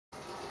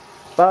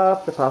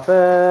Buff the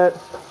puppet.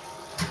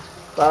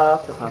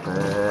 Buff the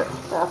puppet.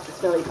 Buff the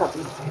smelly puppy.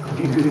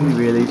 You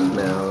really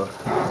smell.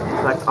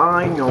 It's like,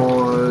 I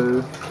know.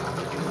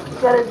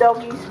 You got a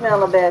doggy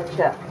smell about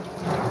you.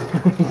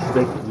 She's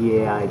like,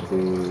 yeah, I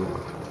do.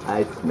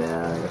 I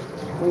smell.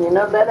 And you're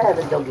not about to have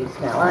a doggy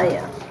smell, are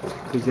you?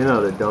 Because you're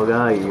not a dog,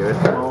 are you? You're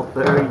a small,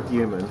 furry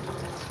human.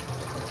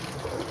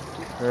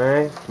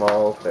 Alright?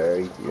 Small,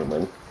 furry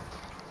human.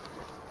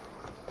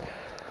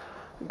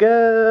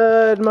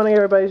 Good morning,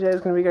 everybody. Today's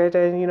going to be a great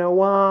day, and you know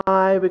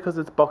why? Because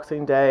it's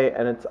Boxing Day,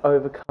 and it's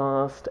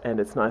overcast, and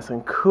it's nice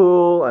and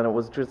cool, and it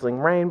was drizzling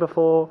rain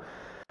before.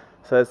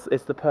 So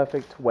it's the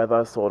perfect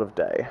weather sort of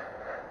day.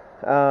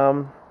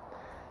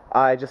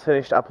 I just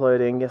finished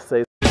uploading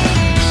yesterday's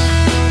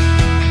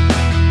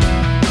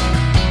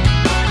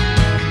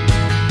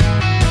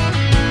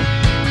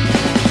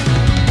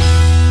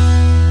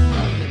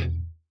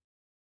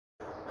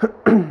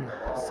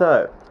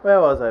So,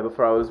 where was I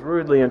before I was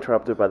rudely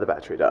interrupted by the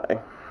battery dying?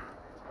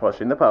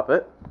 Washing the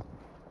puppet.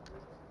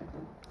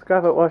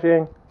 Carpet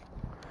washing.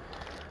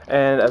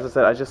 And as I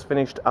said, I just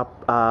finished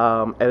up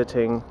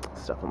editing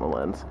stuff on the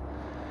lens.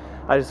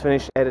 I just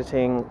finished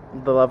editing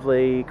the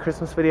lovely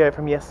Christmas video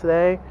from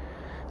yesterday.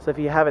 So if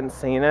you haven't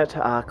seen it,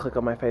 click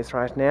on my face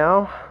right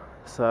now.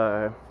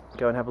 So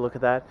go and have a look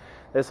at that.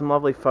 There's some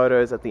lovely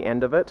photos at the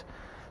end of it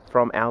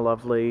from our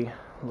lovely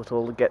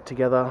little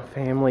get-together,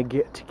 family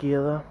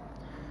get-together.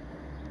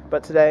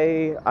 But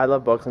today, I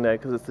love Boxing Day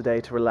because it's the day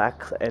to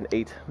relax and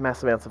eat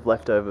massive amounts of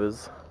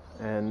leftovers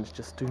and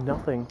just do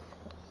nothing.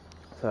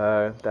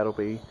 So that'll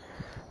be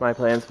my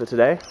plans for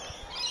today.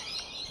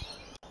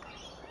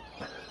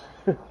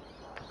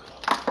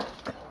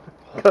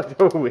 God,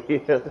 you're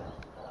weird.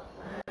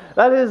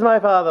 That is my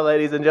father,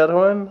 ladies and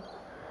gentlemen.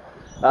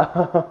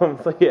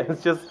 So yeah,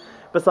 it's just,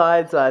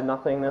 besides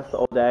nothingness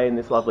all day in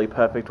this lovely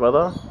perfect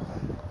weather.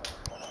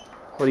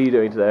 What are you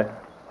doing today?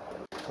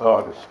 Oh,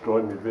 I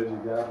destroyed my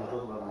veggie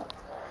garden.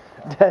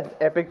 Dad's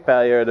epic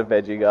failure at a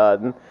veggie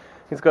garden.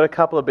 He's got a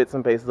couple of bits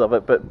and pieces of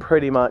it, but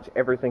pretty much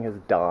everything has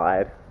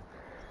died.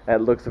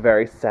 And it looks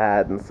very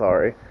sad and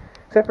sorry.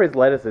 Except for his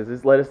lettuces.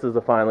 His lettuces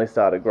have finally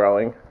started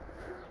growing.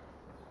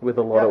 With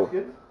a lot of...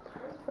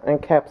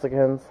 And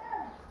capsicums.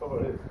 Oh,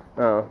 it is.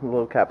 Oh,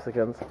 little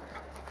capsicums.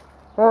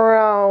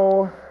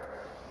 Oh.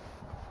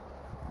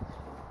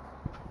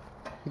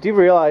 Do you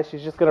realise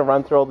she's just going to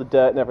run through all the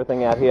dirt and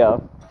everything out here?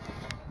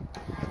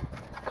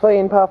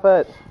 Clean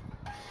puppet.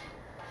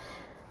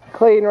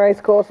 Clean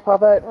racecourse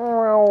puppet.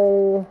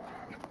 Oh.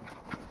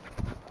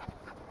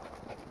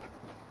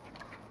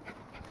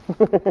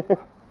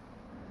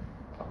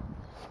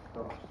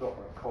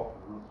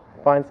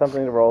 Find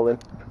something to roll in.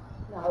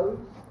 No.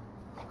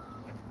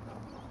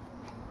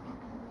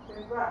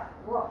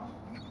 What?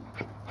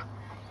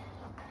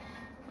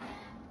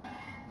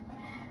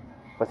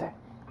 What's that?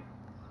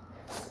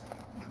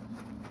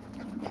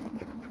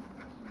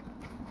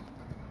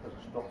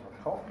 Stop the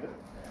cough, yeah?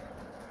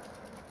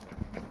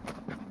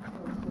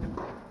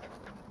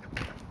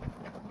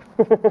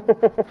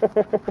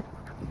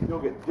 You'll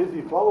get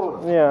dizzy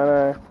following it. Yeah, I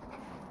know.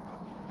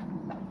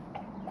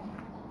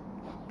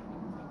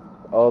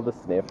 Oh, the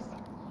sniffs.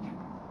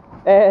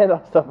 And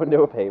I'll stop and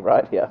do a pee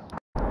right here.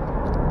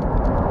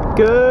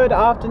 Good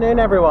afternoon,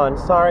 everyone.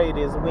 Sorry it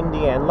is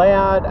windy and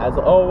loud. As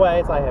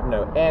always, I have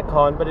no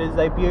aircon, but it is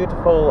a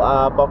beautiful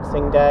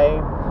Boxing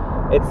Day.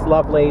 It's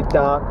lovely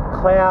dark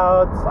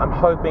clouds. I'm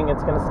hoping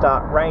it's going to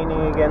start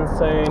raining again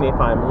soon if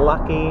I'm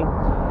lucky.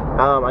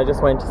 I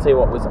just went to see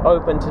what was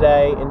open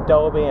today in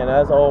Dalby, and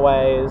as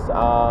always,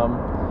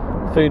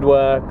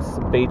 Foodworks,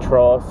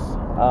 Beatros,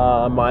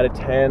 Mitre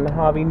 10,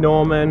 Harvey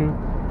Norman,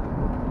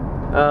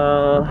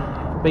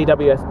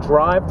 BWS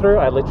drive-through.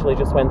 I literally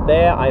just went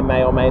there. I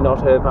may or may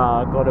not have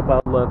got a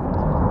bottle of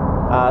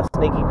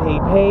Sneaky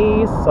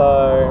PP,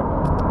 so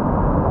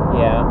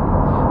yeah.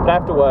 But I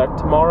have to work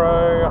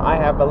tomorrow. I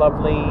have a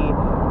lovely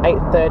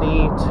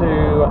 8:30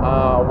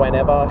 to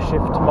whenever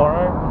shift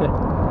tomorrow.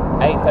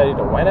 8:30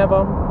 to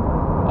whenever.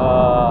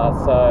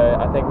 So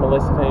I think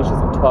Melissa finishes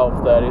at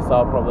 12:30, so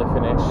I'll probably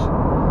finish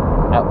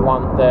at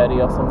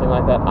 1:30 or something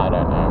like that. I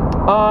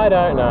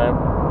don't know.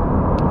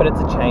 But it's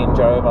a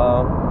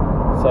changeover.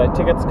 So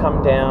tickets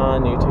come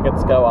down, new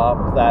tickets go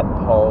up, that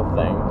whole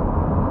thing.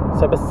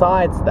 So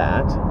besides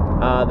that,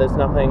 there's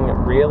nothing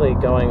really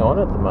going on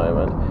at the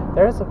moment.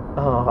 There is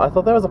I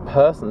thought there was a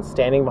person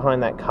standing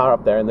behind that car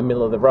up there in the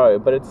middle of the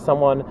road, but it's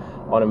someone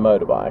on a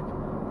motorbike.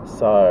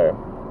 So,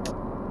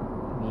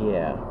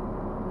 yeah.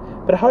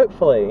 But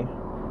hopefully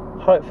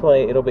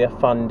it'll be a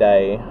fun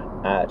day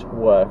at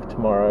work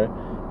tomorrow,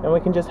 and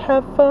we can just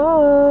have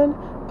fun.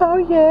 Oh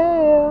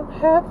yeah,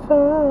 have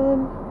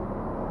fun.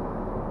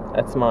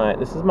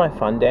 This is my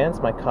fun dance,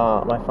 my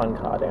fun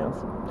car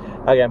dance.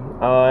 Okay,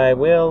 I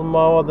will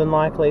more than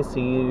likely see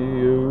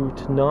you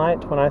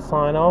tonight when I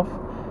sign off.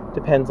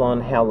 Depends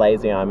on how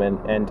lazy I'm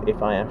and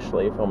if I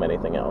actually film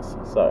anything else.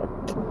 So,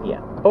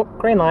 yeah. Oh,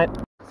 green light.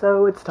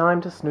 So it's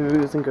time to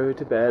snooze and go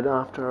to bed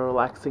after a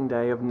relaxing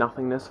day of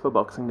nothingness for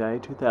Boxing Day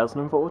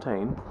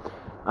 2014.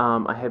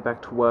 I head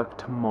back to work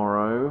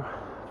tomorrow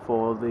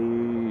for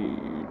the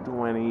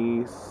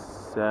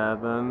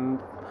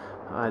 27th.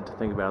 I had to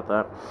think about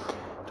that.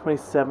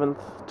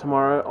 27th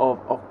tomorrow of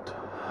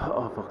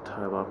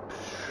October,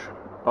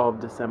 of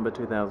December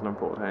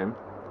 2014.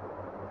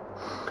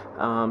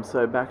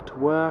 So back to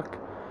work.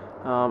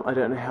 I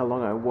don't know how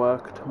long I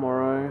work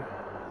tomorrow,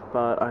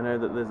 but I know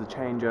that there's a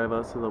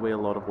changeover, so there'll be a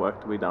lot of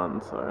work to be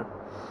done, so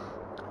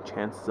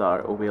chances are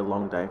it will be a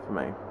long day for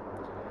me.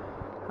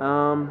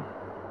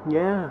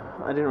 Yeah,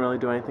 I didn't really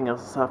do anything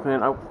else this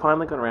afternoon. I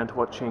finally got around to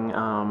watching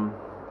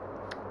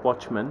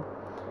Watchmen,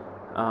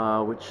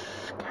 which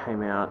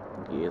came out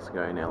years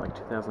ago now, like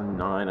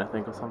 2009 I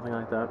think, or something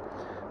like that.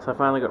 So I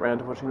finally got around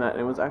to watching that,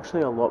 and it was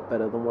actually a lot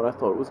better than what I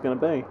thought it was going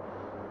to be.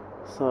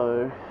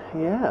 So,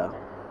 yeah.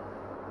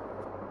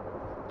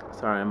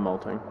 Sorry, I'm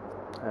molting.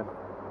 I have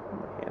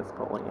my hair's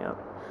falling out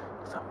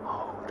because I'm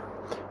old.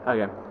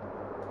 Okay.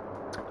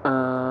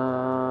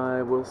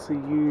 I will see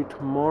you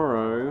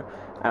tomorrow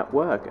at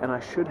work, and I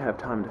should have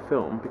time to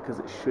film because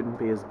it shouldn't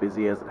be as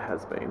busy as it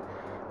has been.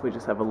 We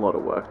just have a lot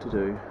of work to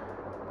do.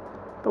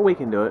 But we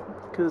can do it,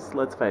 because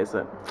let's face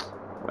it,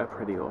 we're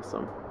pretty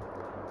awesome.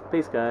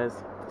 Peace,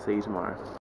 guys. See you tomorrow.